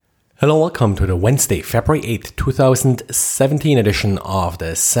Hello, welcome to the Wednesday, February 8th, 2017 edition of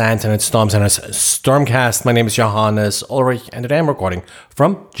the SANS and StormCast StormCast. My name is Johannes Ulrich and today I'm recording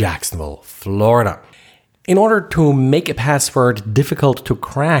from Jacksonville, Florida. In order to make a password difficult to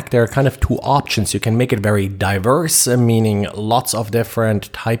crack, there are kind of two options. You can make it very diverse, meaning lots of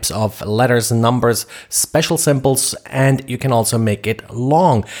different types of letters, numbers, special symbols, and you can also make it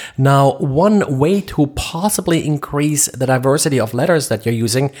long. Now, one way to possibly increase the diversity of letters that you're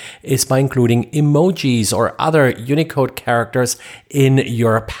using is by including emojis or other Unicode characters in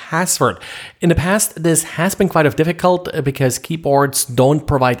your password. In the past, this has been quite difficult because keyboards don't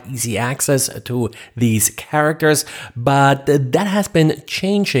provide easy access to these characters, but that has been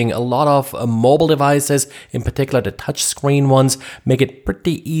changing. A lot of mobile devices, in particular the touchscreen ones, make it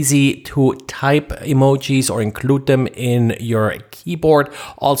pretty easy to type emojis or include them in your keyboard.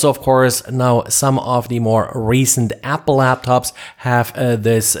 Also, of course, now some of the more recent Apple laptops have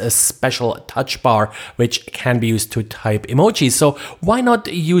this special touch bar which can be used to type emojis. So why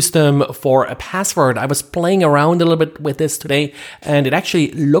not use them for a password? I was playing around a little bit with this today and it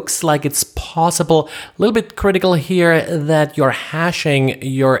actually looks like it's possible. A little bit critical here that you're hashing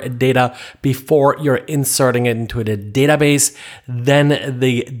your data before you're inserting it into the database. Then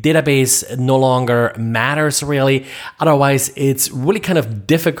the database no longer matters really. Otherwise, it's really kind of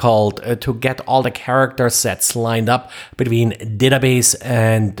difficult to get all the character sets lined up between database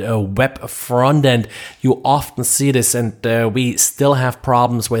and web front end. You often see this and we still have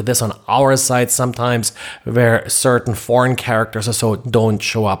problems with this on our side sometimes where certain foreign characters or so don't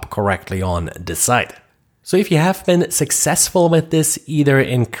show up correctly on the site. So if you have been successful with this, either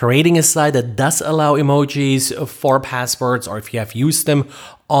in creating a site that does allow emojis for passwords, or if you have used them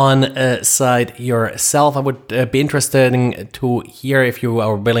on a site yourself, I would be interested to hear if you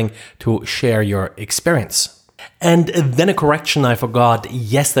are willing to share your experience. And then a correction I forgot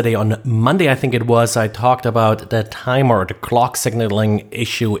yesterday on Monday, I think it was, I talked about the timer, the clock signaling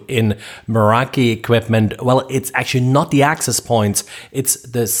issue in Meraki equipment. Well, it's actually not the access points, it's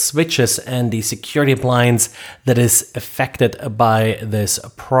the switches and the security appliance that is affected by this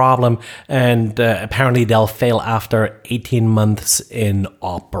problem. And apparently they'll fail after 18 months in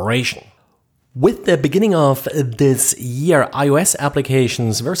operation. With the beginning of this year, iOS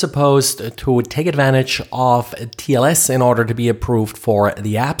applications were supposed to take advantage of TLS in order to be approved for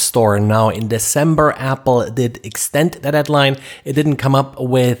the App Store. Now, in December, Apple did extend the deadline. It didn't come up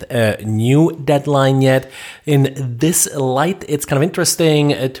with a new deadline yet. In this light, it's kind of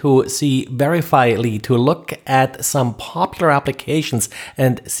interesting to see Verifyly, to look at some popular applications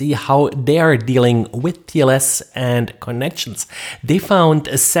and see how they are dealing with TLS and connections. They found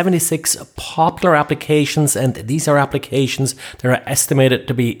 76 popular applications, and these are applications that are estimated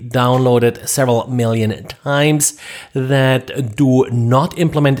to be downloaded several million times that do not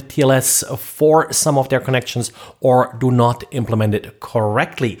implement TLS for some of their connections or do not implement it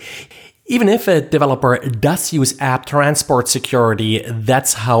correctly. Even if a developer does use app transport security,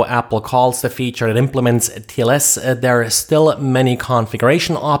 that's how Apple calls the feature that implements TLS, there are still many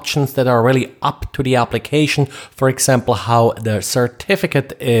configuration options that are really up to the application. For example, how the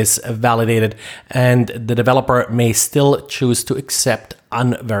certificate is validated, and the developer may still choose to accept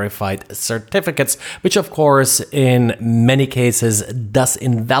unverified certificates, which of course in many cases does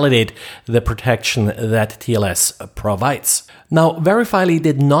invalidate the protection that TLS provides. Now, Verifyly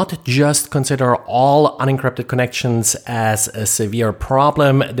did not just consider all unencrypted connections as a severe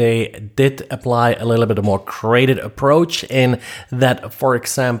problem. They did apply a little bit more creative approach in that, for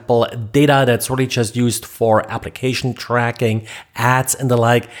example, data that's really just used for application tracking, ads and the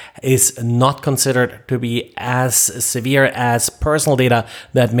like is not considered to be as severe as personal data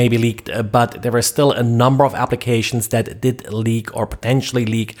that may be leaked, but there were still a number of applications that did leak or potentially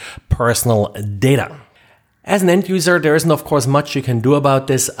leak personal data. As an end user, there isn't, of course, much you can do about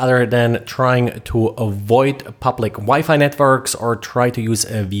this other than trying to avoid public Wi-Fi networks or try to use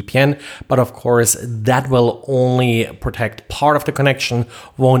a VPN. But of course, that will only protect part of the connection,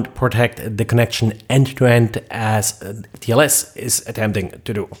 won't protect the connection end-to-end as TLS is attempting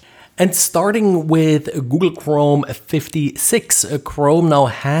to do. And starting with Google Chrome 56, Chrome now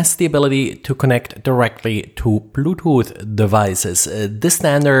has the ability to connect directly to Bluetooth devices. This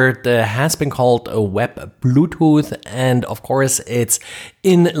standard has been called Web Bluetooth, and of course it's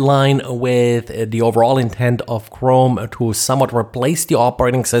in line with the overall intent of Chrome to somewhat replace the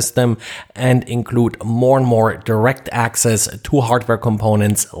operating system and include more and more direct access to hardware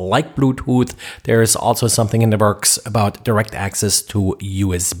components like Bluetooth. There is also something in the works about direct access to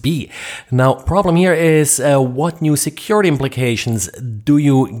USB. Now, problem here is what new security implications do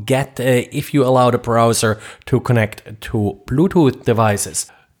you get if you allow the browser to connect to Bluetooth devices?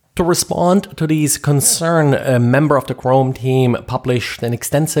 To respond to these concerns, a member of the Chrome team published an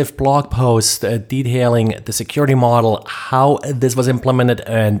extensive blog post detailing the security model, how this was implemented,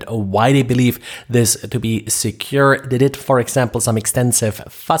 and why they believe this to be secure. They did, for example, some extensive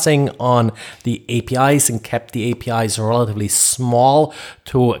fuzzing on the APIs and kept the APIs relatively small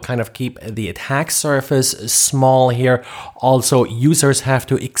to kind of keep the attack surface small here. Also, users have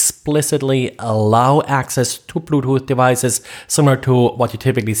to explicitly allow access to Bluetooth devices, similar to what you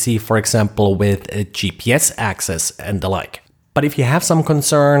typically see, for example, with GPS access and the like. But if you have some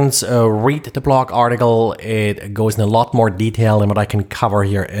concerns, read the blog article. It goes in a lot more detail than what I can cover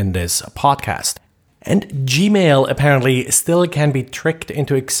here in this podcast. And Gmail apparently still can be tricked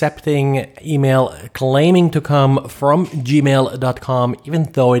into accepting email claiming to come from gmail.com, even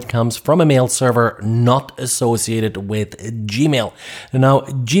though it comes from a mail server not associated with Gmail. Now,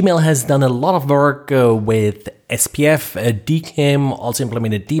 Gmail has done a lot of work with SPF, DKIM, also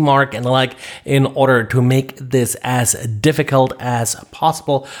implemented DMARC and the like in order to make this as difficult as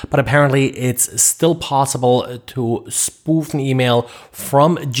possible. But apparently it's still possible to spoof an email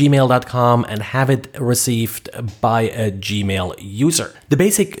from gmail.com and have it received by a Gmail user. The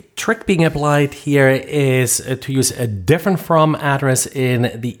basic trick being applied here is to use a different from address in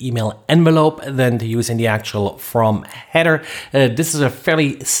the email envelope than to use in the actual from header. This is a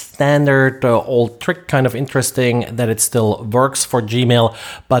fairly standard old trick, kind of interesting that it still works for Gmail,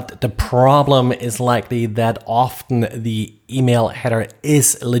 but the problem is likely that often the email header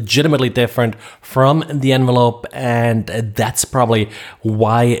is legitimately different from the envelope, and that's probably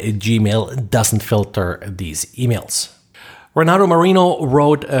why Gmail doesn't filter these emails. Renato Marino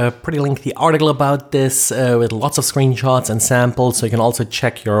wrote a pretty lengthy article about this with lots of screenshots and samples, so you can also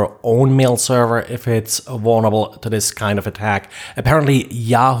check your own mail server if it's vulnerable to this kind of attack. Apparently,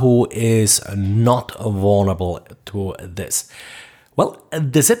 Yahoo is not vulnerable to this. Well,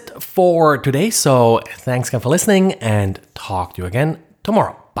 that's it for today, so thanks again for listening, and talk to you again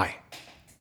tomorrow. Bye.